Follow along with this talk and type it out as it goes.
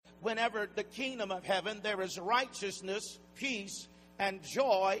whenever the kingdom of heaven, there is righteousness, peace, and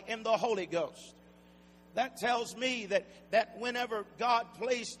joy in the Holy Ghost. That tells me that whenever God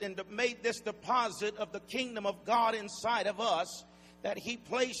placed and made this deposit of the kingdom of God inside of us, that he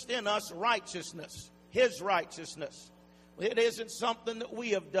placed in us righteousness, his righteousness. It isn't something that we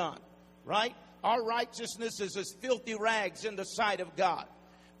have done, right? Our righteousness is as filthy rags in the sight of God.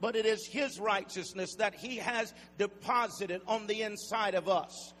 But it is his righteousness that he has deposited on the inside of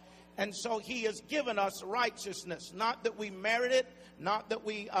us. And so he has given us righteousness, not that we merit it, not that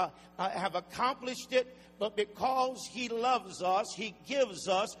we have accomplished it, but because he loves us, he gives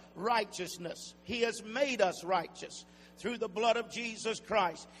us righteousness. He has made us righteous through the blood of Jesus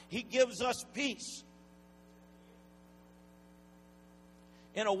Christ. He gives us peace.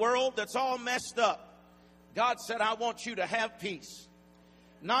 In a world that's all messed up, God said, I want you to have peace.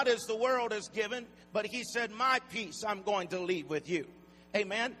 Not as the world is given, but he said, my peace I'm going to leave with you.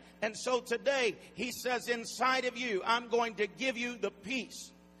 Amen. And so today he says, inside of you, I'm going to give you the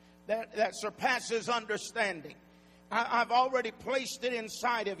peace that surpasses understanding. I've already placed it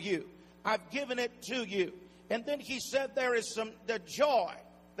inside of you. I've given it to you. And then he said, there is the joy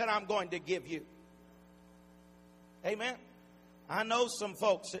that I'm going to give you. Amen. I know some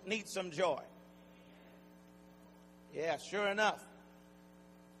folks that need some joy. Yeah, sure enough.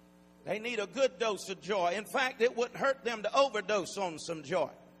 They need a good dose of joy. In fact, it wouldn't hurt them to overdose on some joy.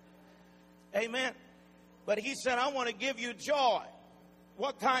 Amen. But he said, I want to give you joy.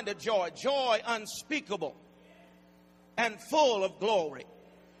 What kind of joy? Joy unspeakable and full of glory.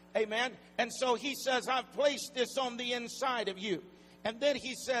 Amen. And so he says, I've placed this on the inside of you. And then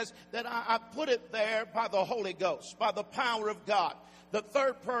he says that I put it there by the Holy Ghost, by the power of God. The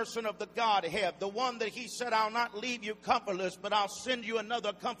third person of the Godhead, the one that he said, I'll not leave you comfortless, but I'll send you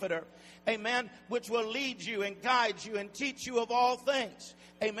another comforter. Amen. Which will lead you and guide you and teach you of all things.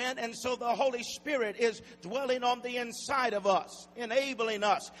 Amen. And so the Holy Spirit is dwelling on the inside of us, enabling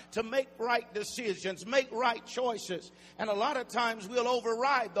us to make right decisions, make right choices. And a lot of times we'll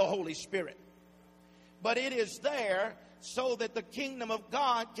override the Holy Spirit. But it is there so that the kingdom of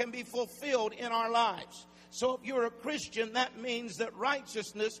God can be fulfilled in our lives. So if you're a Christian, that means that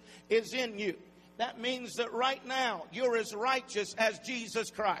righteousness is in you. That means that right now you're as righteous as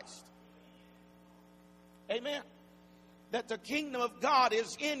Jesus Christ. Amen. That the kingdom of God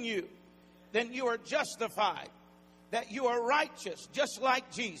is in you. Then you are justified. That you are righteous just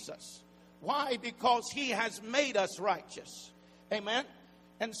like Jesus. Why? Because he has made us righteous. Amen.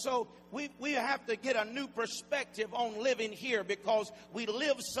 And so we have to get a new perspective on living here because we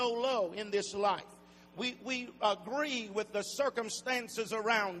live so low in this life. We agree with the circumstances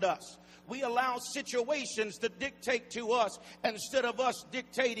around us. We allow situations to dictate to us instead of us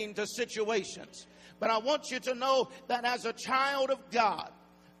dictating to situations. But I want you to know that as a child of God,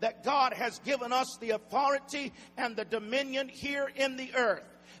 that God has given us the authority and the dominion here in the earth.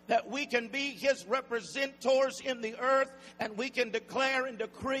 That we can be his representors in the earth and we can declare and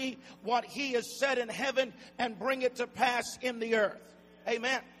decree what he has said in heaven and bring it to pass in the earth.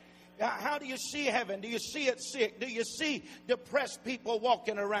 Amen. How do you see heaven? Do you see it sick? Do you see depressed people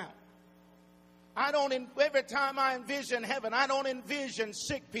walking around? Every time I envision heaven, I don't envision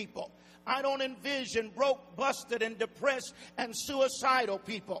sick people. I don't envision broke, busted, and depressed and suicidal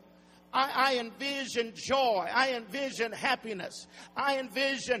people. I envision joy. I envision happiness. I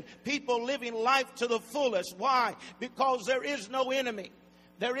envision people living life to the fullest. Why? Because there is no enemy.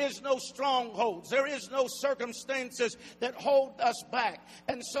 There is no strongholds. There is no circumstances that hold us back.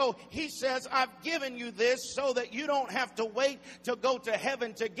 And so he says, I've given you this so that you don't have to wait to go to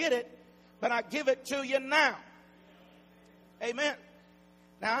heaven to get it, but I give it to you now. Amen.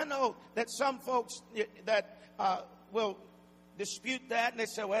 Now, I know that some folks that will dispute that and they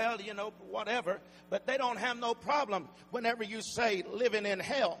say, well, whatever. But they don't have no problem whenever you say living in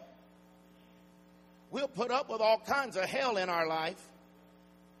hell. We'll put up with all kinds of hell in our life.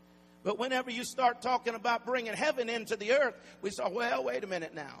 But whenever you start talking about bringing heaven into the earth, we say, well, wait a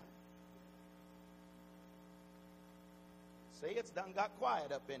minute now. See, it's done got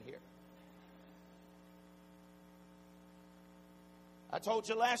quiet up in here. I told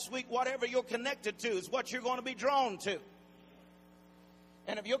you last week, whatever you're connected to is what you're going to be drawn to.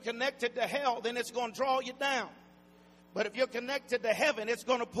 And if you're connected to hell, then it's going to draw you down. But if you're connected to heaven, it's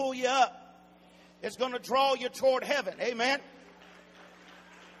going to pull you up. It's going to draw you toward heaven. Amen.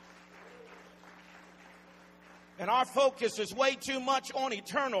 And our focus is way too much on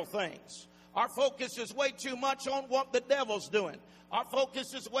eternal things. Our focus is way too much on what the devil's doing. Our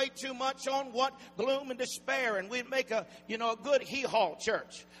focus is way too much on what gloom and despair, and we make a good hee-haw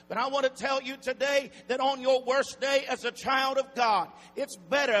church. But I want to tell you today that on your worst day as a child of God, it's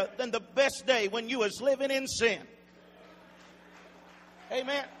better than the best day when you was living in sin.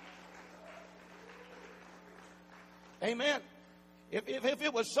 Amen. Amen. If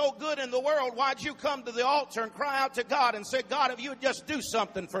it was so good in the world, why'd you come to the altar and cry out to God and say, God, if you would just do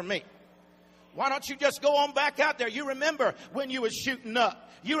something for me? Why don't you just go on back out there? You remember when you was shooting up.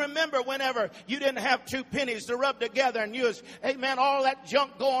 You remember whenever you didn't have 2 pennies to rub together and you was, amen, all that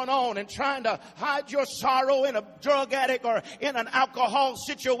junk going on and trying to hide your sorrow in a drug addict or in an alcohol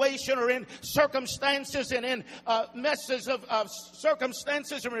situation or in circumstances and in messes of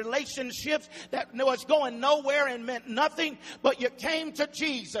circumstances and relationships that was going nowhere and meant nothing, but you came to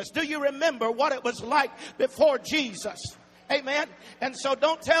Jesus. Do you remember what it was like before Jesus? Amen. And so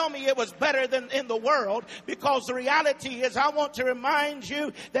don't tell me it was better than in the world, because the reality is I want to remind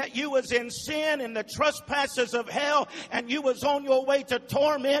you that you was in sin and the trespasses of hell, and you was on your way to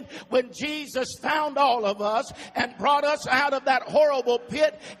torment when Jesus found all of us and brought us out of that horrible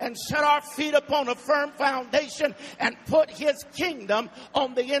pit and set our feet upon a firm foundation and put his kingdom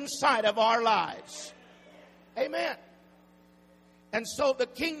on the inside of our lives. Amen. And so the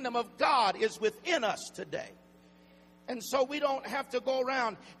kingdom of God is within us today. And so we don't have to go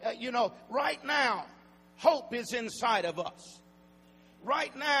around, right now, hope is inside of us.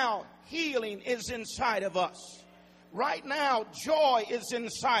 Right now, healing is inside of us. Right now, joy is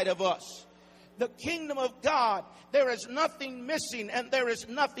inside of us. The kingdom of God, there is nothing missing and there is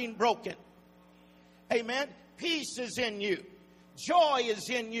nothing broken. Amen. Peace is in you. Joy is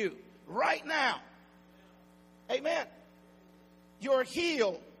in you right now. Amen. You're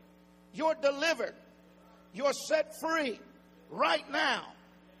healed. You're delivered. You're set free right now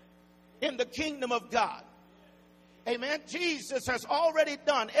in the kingdom of God. Amen. Jesus has already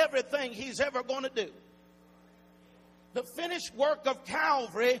done everything he's ever going to do. The finished work of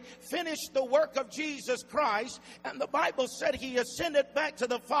Calvary finished the work of Jesus Christ, and the Bible said he ascended back to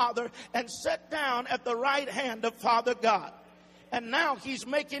the Father and sat down at the right hand of Father God. And now he's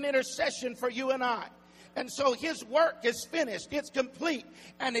making intercession for you and I. And so his work is finished. It's complete.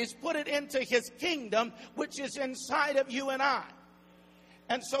 And he's put it into his kingdom, which is inside of you and I.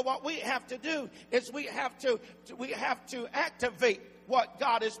 And so what we have to do is we have to activate what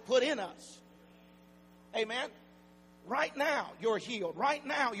God has put in us. Amen. Right now you're healed. Right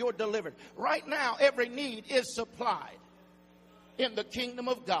now you're delivered. Right now every need is supplied in the kingdom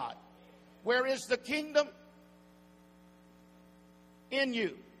of God. Where is the kingdom? In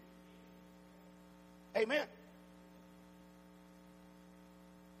you. Amen.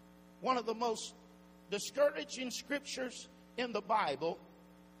 One of the most discouraging scriptures in the Bible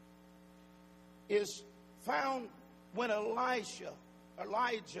is found when Elijah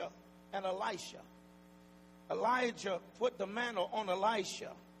put the mantle on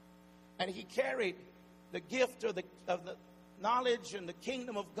Elisha, and he carried the gift of the knowledge and the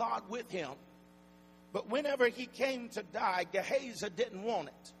kingdom of God with him. But whenever he came to die, Gehazi didn't want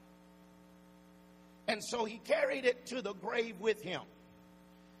it. And so he carried it to the grave with him.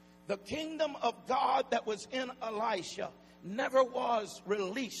 The kingdom of God that was in Elisha never was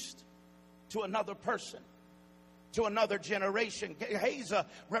released to another person, to another generation. Gehazi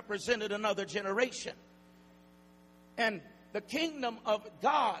represented another generation. And the kingdom of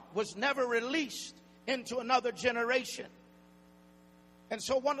God was never released into another generation. And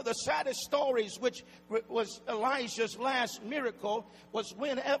so one of the saddest stories, which was Elijah's last miracle, was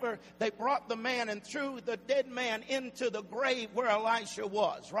whenever they brought the man and threw the dead man into the grave where Elisha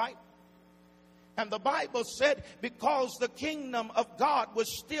was, right? And the Bible said because the kingdom of God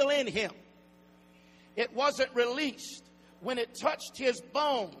was still in him, it wasn't released. When it touched his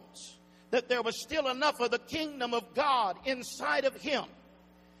bones, that there was still enough of the kingdom of God inside of him,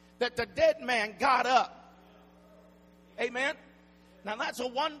 that the dead man got up. Amen. Now that's a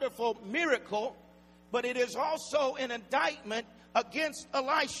wonderful miracle, but it is also an indictment against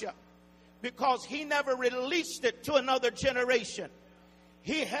Elisha, because he never released it to another generation.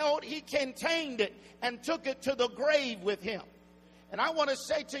 He contained it and took it to the grave with him. And I want to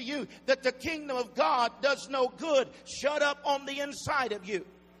say to you that the kingdom of God does no good shut up on the inside of you.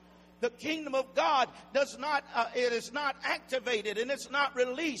 The kingdom of God it is not activated and it's not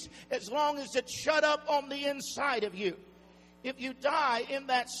released as long as it's shut up on the inside of you. If you die in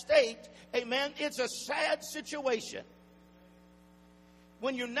that state, amen, it's a sad situation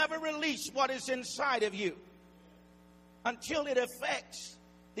when you never release what is inside of you until it affects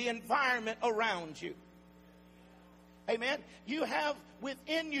the environment around you. Amen. You have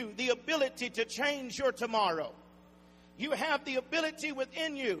within you the ability to change your tomorrow. You have the ability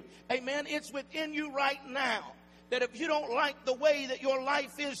within you. Amen. It's within you right now. That if you don't like the way that your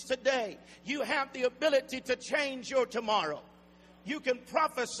life is today, you have the ability to change your tomorrow. You can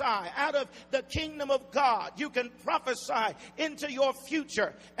prophesy out of the kingdom of God. You can prophesy into your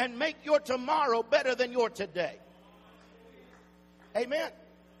future and make your tomorrow better than your today. Amen.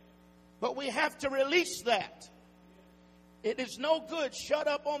 But we have to release that. It is no good shut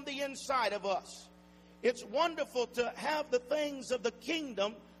up on the inside of us. It's wonderful to have the things of the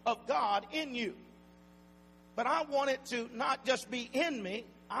kingdom of God in you. But I want it to not just be in me.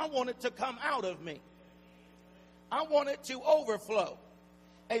 I want it to come out of me. I want it to overflow.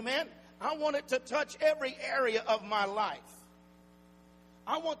 Amen. I want it to touch every area of my life.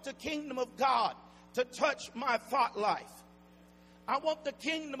 I want the kingdom of God to touch my thought life. I want the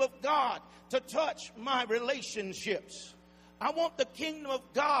kingdom of God to touch my relationships. I want the kingdom of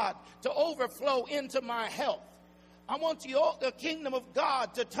God to overflow into my health. I want the kingdom of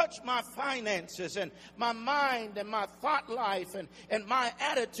God to touch my finances and my mind and my thought life and my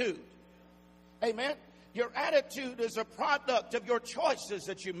attitude. Amen. Your attitude is a product of your choices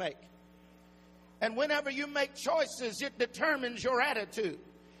that you make. And whenever you make choices, it determines your attitude.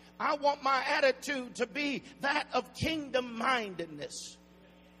 I want my attitude to be that of kingdom-mindedness.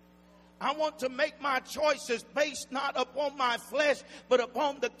 I want to make my choices based not upon my flesh, but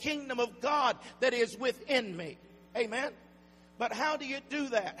upon the kingdom of God that is within me. Amen. But how do you do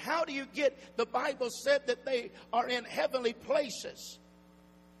that? How do you get, the Bible said that they are in heavenly places.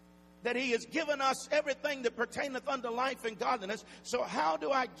 That he has given us everything that pertaineth unto life and godliness. So how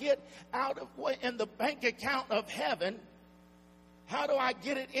do I get out of in the bank account of heaven? How do I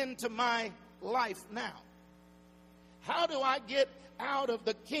get it into my life now? How do I get out of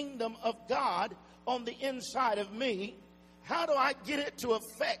the kingdom of God on the inside of me? How do I get it to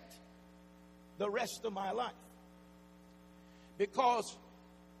affect the rest of my life? Because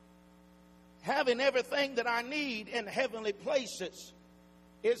having everything that I need in heavenly places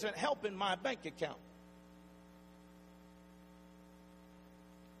isn't helping my bank account.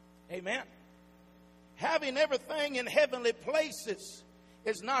 Amen. Having everything in heavenly places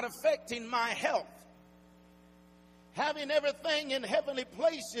is not affecting my health. Having everything in heavenly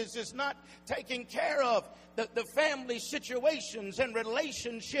places is not taking care of the family situations and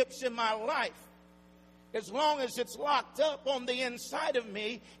relationships in my life. As long as it's locked up on the inside of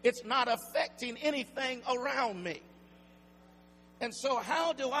me, it's not affecting anything around me. And so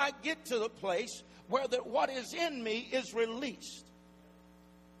how do I get to the place where what is in me is released?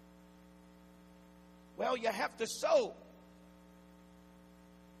 Well, you have to sow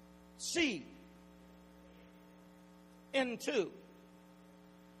seed into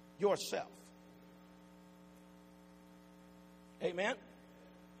yourself. Amen.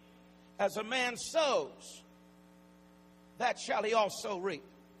 As a man sows, that shall he also reap.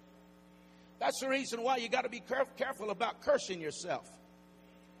 That's the reason why you got to be careful about cursing yourself.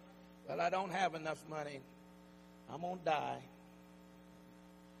 Well, I don't have enough money. I'm going to die.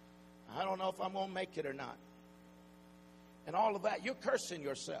 I don't know if I'm going to make it or not. And all of that, you're cursing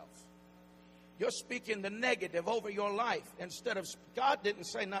yourself. You're speaking the negative over your life instead of, God didn't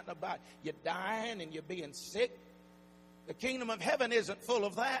say nothing about you dying and you being sick. The kingdom of heaven isn't full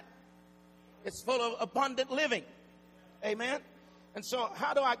of that. It's full of abundant living. Amen. And so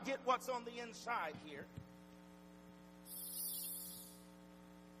how do I get what's on the inside here?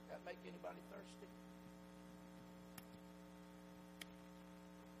 That make anybody thirsty?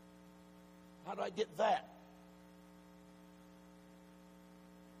 How do I get that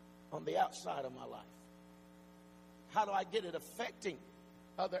on the outside of my life? How do I get it affecting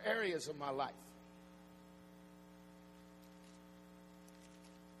other areas of my life?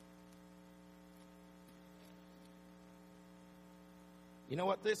 You know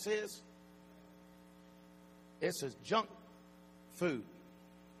what this is? This is junk food.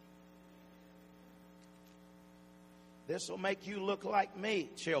 This will make you look like me,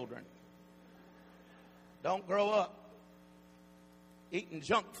 children. Don't grow up eating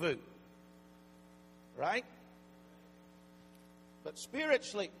junk food. Right? But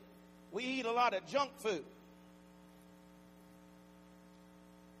spiritually, we eat a lot of junk food.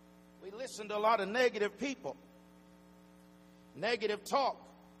 We listen to a lot of negative people. Negative talk.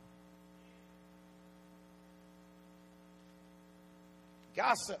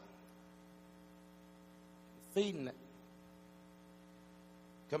 Gossip. Feeding it.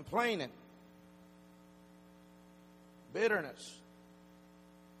 Complaining. Bitterness.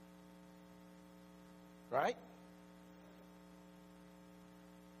 Right?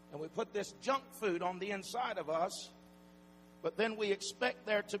 And we put this junk food on the inside of us, but then we expect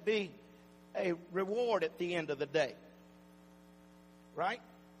there to be a reward at the end of the day. Right?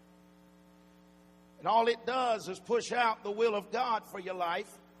 And all it does is push out the will of God for your life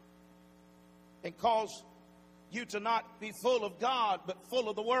and cause you to not be full of God, but full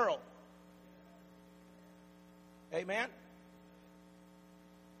of the world. Amen?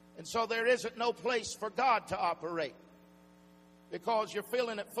 And so there isn't no place for God to operate because you're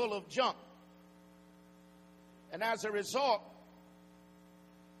filling it full of junk. And as a result,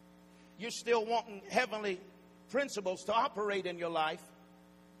 you're still wanting heavenly principles to operate in your life.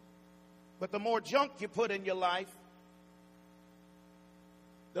 But the more junk you put in your life,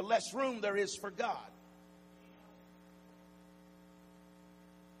 the less room there is for God.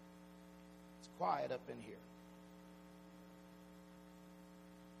 It's quiet up in here.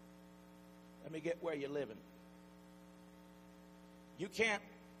 Let me get where you're living. You can't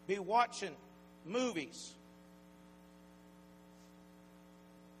be watching movies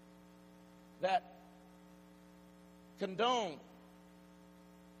that condone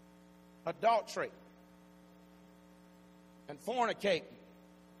adultery and fornicating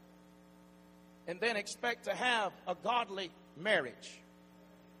and then expect to have a godly marriage.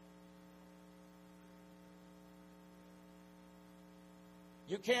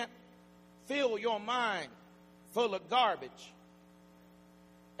 You can't fill your mind full of garbage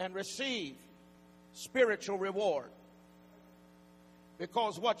and receive spiritual reward.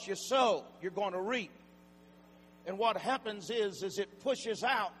 Because what you sow, you're going to reap. And what happens is it pushes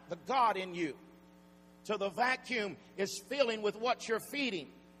out the God in you. So the vacuum is filling with what you're feeding.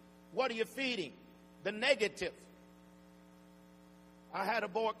 What are you feeding? The negative. I had a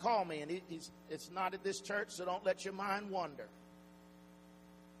boy call me, and it's not at this church, so don't let your mind wander.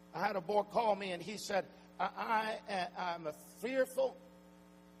 I had a boy call me, and he said, I'm fearful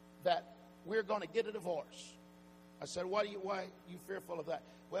that we're going to get a divorce. I said, why are you fearful of that?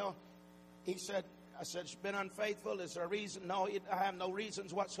 Well, he said, I said, she's been unfaithful. Is there a reason? No, I have no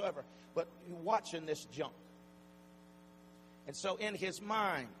reasons whatsoever. But you're watching this junk. And so in his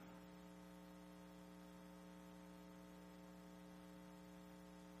mind,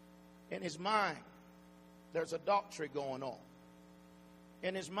 there's adultery going on.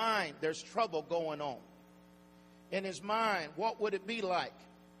 In his mind, there's trouble going on. In his mind, what would it be like?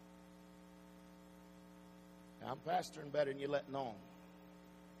 Now, I'm pastoring better than you're letting on.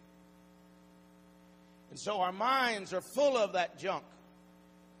 And so our minds are full of that junk.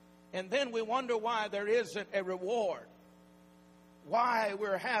 And then we wonder why there isn't a reward. Why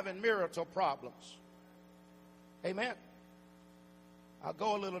we're having marital problems. Amen. I'll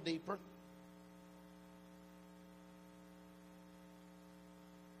go a little deeper.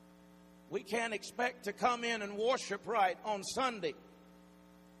 We can't expect to come in and worship right on Sunday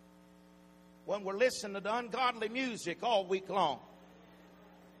when we're listening to ungodly music all week long.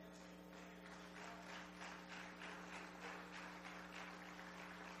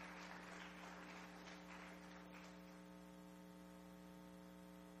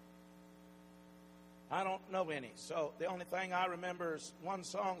 I don't know any. So the only thing I remember is one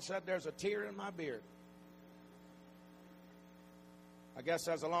song said, "There's a tear in my beard." I guess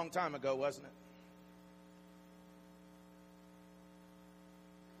that was a long time ago, wasn't it?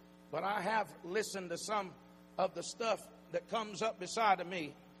 But I have listened to some of the stuff that comes up beside of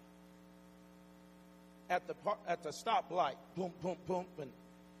me at the stoplight. Boom, boom, boom, and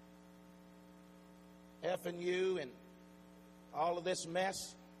effing you and all of this mess.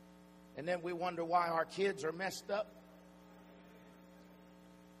 And then we wonder why our kids are messed up.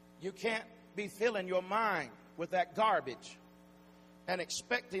 You can't be filling your mind with that garbage and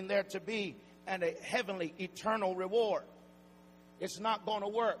expecting there to be a heavenly, eternal reward. It's not going to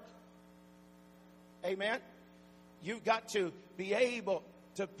work. Amen? You've got to be able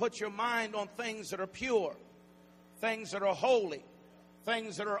to put your mind on things that are pure, things that are holy,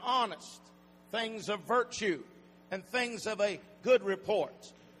 things that are honest, things of virtue, and things of a good report.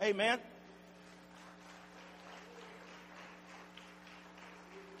 Amen?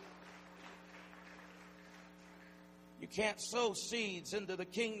 You can't sow seeds into the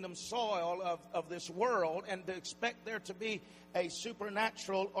kingdom soil of this world and to expect there to be a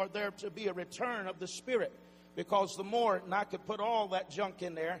supernatural or there to be a return of the Spirit. Because the more, and I could put all that junk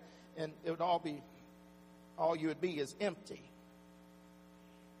in there and it would all you would be is empty.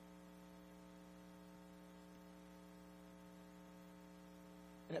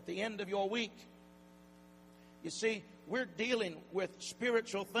 And at the end of your week, you see, we're dealing with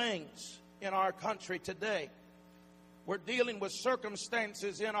spiritual things in our country today. We're dealing with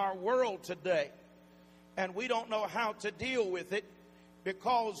circumstances in our world today. And we don't know how to deal with it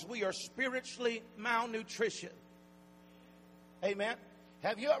because we are spiritually malnutrition. Amen.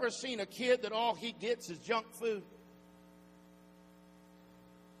 Have you ever seen a kid that all he gets is junk food?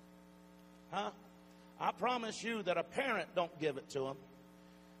 Huh? I promise you that a parent don't give it to him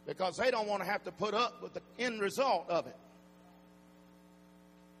because they don't want to have to put up with the end result of it.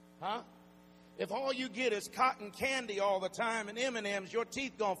 Huh? If all you get is cotton candy all the time and M&Ms, your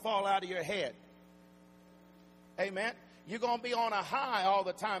teeth going to fall out of your head. Amen. You're going to be on a high all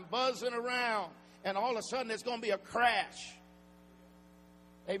the time, buzzing around, and all of a sudden there's going to be a crash.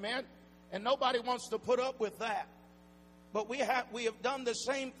 Amen. And nobody wants to put up with that. But we have done the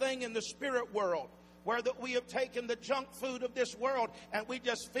same thing in the spirit world, where that we have taken the junk food of this world and we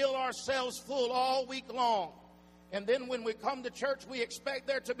just fill ourselves full all week long. And then when we come to church, we expect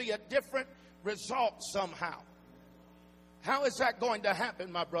there to be a different result somehow. How is that going to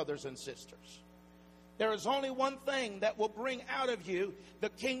happen, my brothers and sisters? There is only one thing that will bring out of you the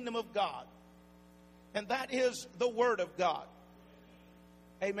kingdom of God, and that is the Word of God.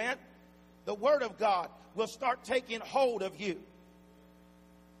 Amen? The Word of God will start taking hold of you.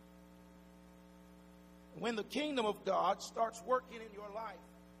 When the kingdom of God starts working in your life,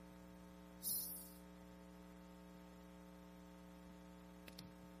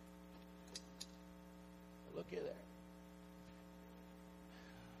 look at that.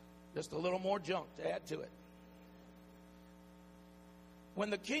 Just a little more junk to add to it. When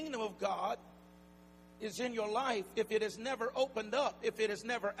the kingdom of God is in your life, if it is never opened up, if it is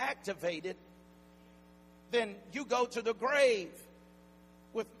never activated, then you go to the grave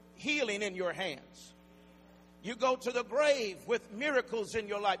with healing in your hands. You go to the grave with miracles in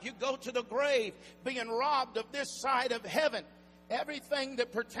your life. You go to the grave being robbed of this side of heaven, everything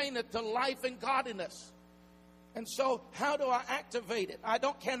that pertaineth to life and godliness. And so how do I activate it?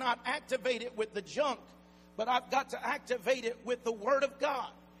 Cannot activate it with the junk, but I've got to activate it with the Word of God.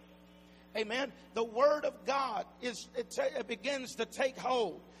 Amen. The Word of God it begins to take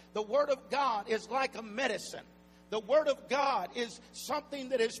hold. The Word of God is like a medicine. The Word of God is something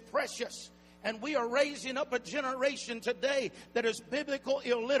that is precious. And we are raising up a generation today that is biblical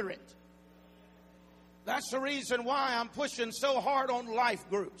illiterate. That's the reason why I'm pushing so hard on life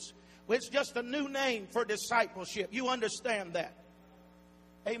groups. It's just a new name for discipleship. You understand that?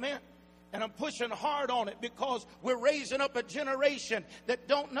 Amen. And I'm pushing hard on it because we're raising up a generation that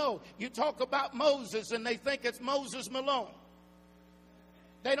don't know. You talk about Moses and they think it's Moses Malone.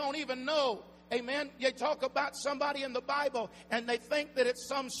 They don't even know. Amen. You talk about somebody in the Bible and they think that it's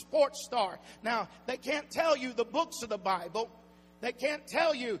some sports star. Now, they can't tell you the books of the Bible. They can't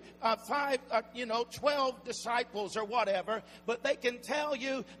tell you 12 disciples or whatever, but they can tell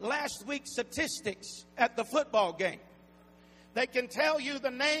you last week's statistics at the football game. They can tell you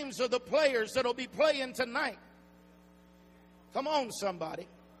the names of the players that will be playing tonight. Come on, somebody.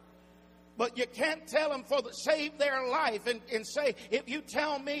 But you can't tell them save their life and say, if you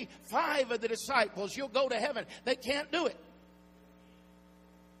tell me 5 of the disciples, you'll go to heaven. They can't do it.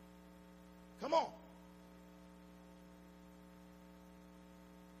 Come on.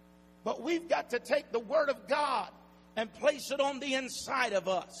 But we've got to take the Word of God and place it on the inside of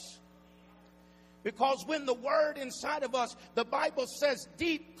us. Because when the Word inside of us, the Bible says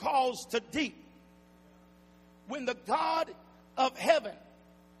deep calls to deep. When the God of heaven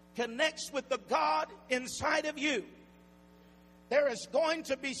connects with the God inside of you, there is going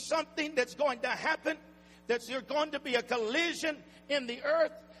to be something that's going to happen. There's going to be a collision in the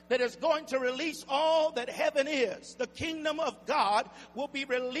earth that is going to release all that heaven is. The kingdom of God will be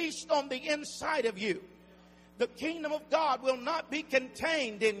released on the inside of you. The kingdom of God will not be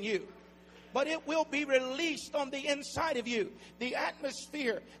contained in you, but it will be released on the inside of you. The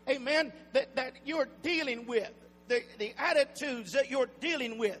atmosphere, amen, that you're dealing with, the attitudes that you're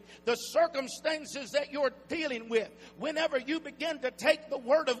dealing with, the circumstances that you're dealing with, whenever you begin to take the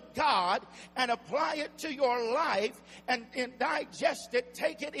Word of God and apply it to your life and digest it,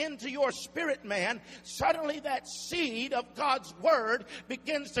 take it into your spirit man, suddenly that seed of God's Word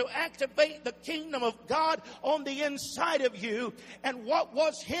begins to activate the kingdom of God on the inside of you. And what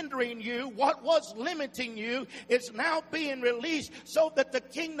was hindering you, what was limiting you, is now being released so that the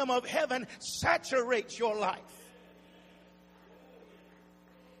kingdom of heaven saturates your life.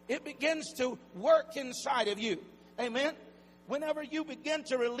 It begins to work inside of you. Amen. Whenever you begin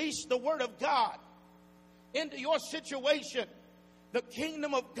to release the Word of God into your situation, the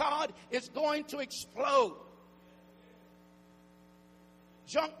kingdom of God is going to explode.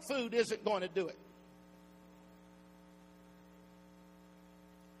 Junk food isn't going to do it.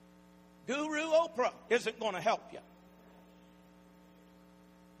 Guru Oprah isn't going to help you.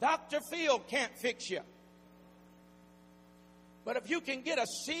 Dr. Phil can't fix you. But if you can get a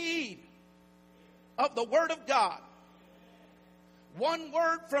seed of the Word of God One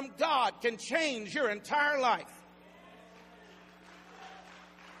word from God can change your entire life.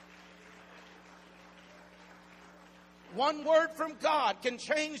 One word from God can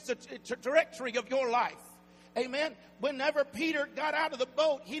change the trajectory of your life. Amen. Whenever Peter got out of the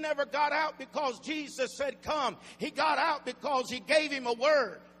boat, he never got out because Jesus said, come. He got out because he gave him a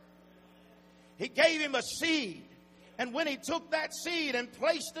word. He gave him a seed. And when he took that seed and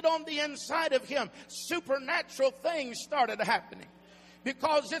placed it on the inside of him, supernatural things started happening.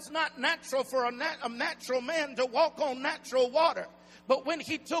 Because it's not natural for a natural man to walk on natural water. But when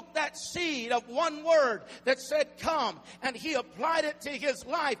he took that seed of one word that said come, and he applied it to his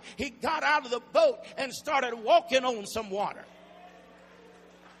life, he got out of the boat and started walking on some water.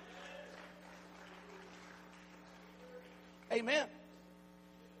 Amen.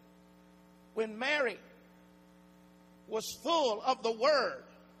 When Mary was full of the word,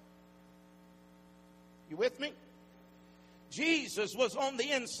 you with me? Jesus was on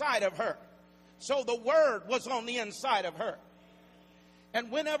the inside of her. So the word was on the inside of her. And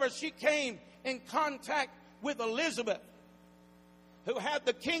whenever she came in contact with Elizabeth, who had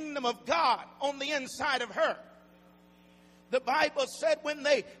the kingdom of God on the inside of her, the Bible said when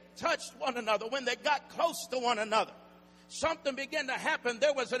they touched one another, when they got close to one another, something began to happen.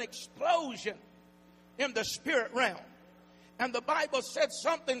 There was an explosion in the spirit realm. And the Bible said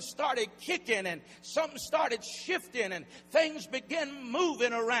something started kicking and something started shifting and things began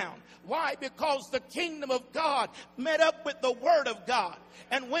moving around. Why? Because the kingdom of God met up with the word of God.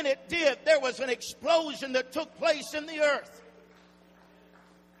 And when it did, there was an explosion that took place in the earth.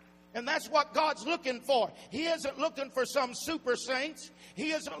 And that's what God's looking for. He isn't looking for some super saints.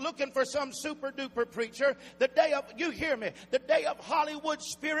 He isn't looking for some super duper preacher. The day of, you hear me, the day of Hollywood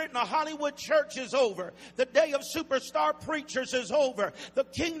spirit and the Hollywood church is over. The day of superstar preachers is over. The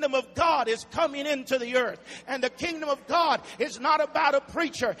kingdom of God is coming into the earth. And the kingdom of God is not about a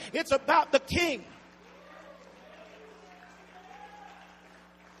preacher. It's about the king.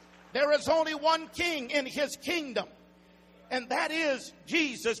 There is only one king in his kingdom. And that is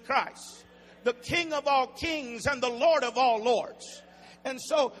Jesus Christ, the King of all kings and the Lord of all lords. And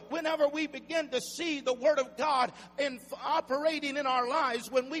so whenever we begin to see the Word of God operating in our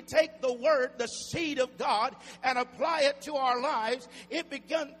lives, when we take the Word, the seed of God, and apply it to our lives, it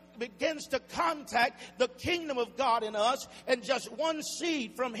begins to contact the kingdom of God in us. And just one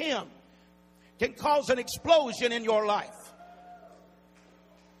seed from Him can cause an explosion in your life.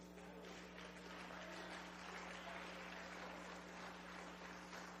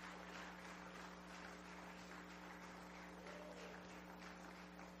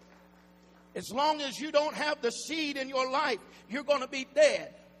 As long as you don't have the seed in your life, you're going to be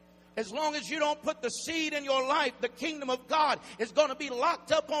dead. As long as you don't put the seed in your life, the kingdom of God is going to be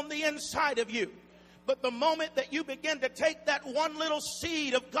locked up on the inside of you. But the moment that you begin to take that one little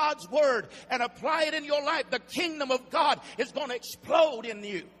seed of God's word and apply it in your life, the kingdom of God is going to explode in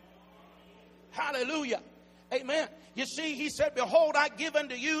you. Hallelujah. Amen. You see, He said, behold, I give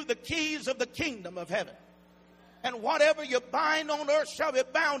unto you the keys of the kingdom of heaven. And whatever you bind on earth shall be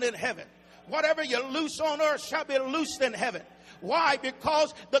bound in heaven. Whatever you loose on earth shall be loosed in heaven. Why?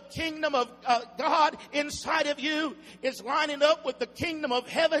 Because the kingdom of God inside of you is lining up with the kingdom of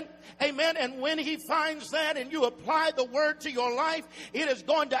heaven. Amen. And when He finds that and you apply the word to your life, it is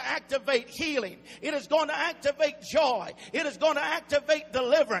going to activate healing. It is going to activate joy. It is going to activate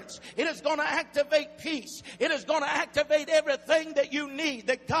deliverance. It is going to activate peace. It is going to activate everything that you need,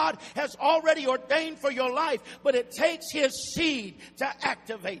 that God has already ordained for your life. But it takes His seed to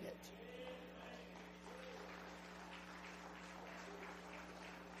activate it.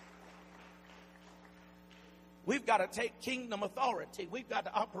 We've got to take kingdom authority. We've got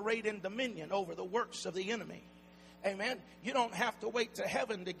to operate in dominion over the works of the enemy. Amen. You don't have to wait to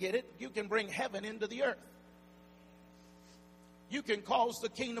heaven to get it. You can bring heaven into the earth. You can cause the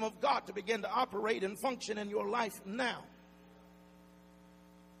kingdom of God to begin to operate and function in your life now.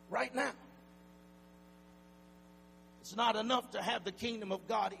 Right now. It's not enough to have the kingdom of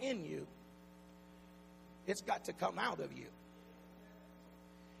God in you. It's got to come out of you.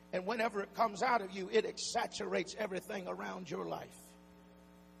 And whenever it comes out of you, it saturates everything around your life.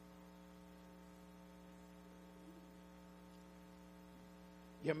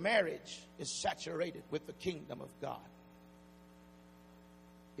 Your marriage is saturated with the kingdom of God.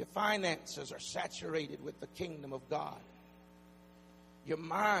 Your finances are saturated with the kingdom of God. Your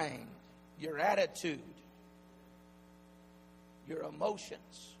mind, your attitude, your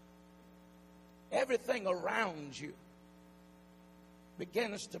emotions, everything around you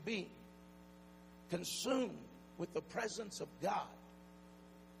begins to be consumed with the presence of God,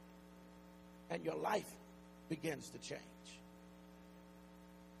 and your life begins to change.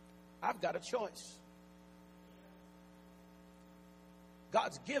 I've got a choice.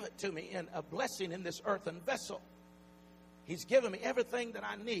 God's given to me in a blessing in this earthen vessel. He's given me everything that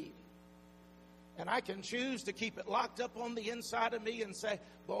I need. And I can choose to keep it locked up on the inside of me and say,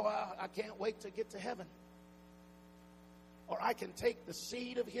 boy, I can't wait to get to heaven. Or I can take the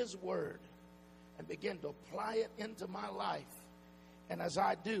seed of His word and begin to apply it into my life. And as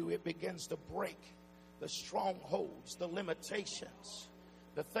I do, it begins to break the strongholds, the limitations.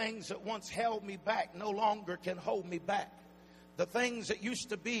 The things that once held me back no longer can hold me back. The things that used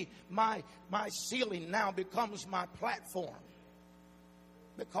to be my ceiling now becomes my platform.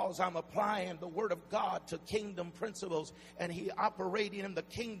 Because I'm applying the Word of God to kingdom principles and He operating in the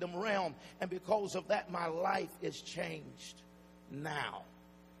kingdom realm. And because of that, my life is changed now.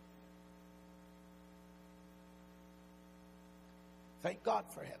 Thank God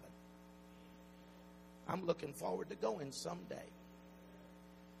for heaven. I'm looking forward to going someday.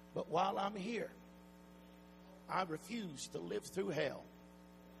 But while I'm here, I refuse to live through hell.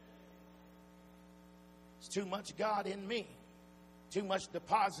 It's too much God in me. Too much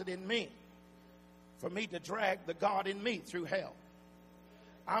deposit in me for me to drag the God in me through hell.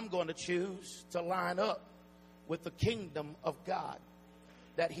 I'm going to choose to line up with the kingdom of God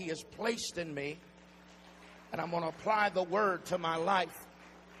that He has placed in me, and I'm going to apply the word to my life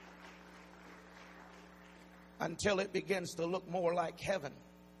until it begins to look more like heaven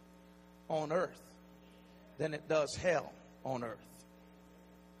on earth than it does hell on earth.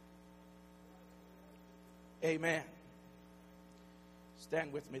 Amen.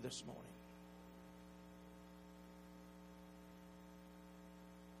 Stand with me this morning.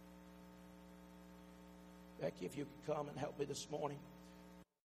 Becky, if you could come and help me this morning.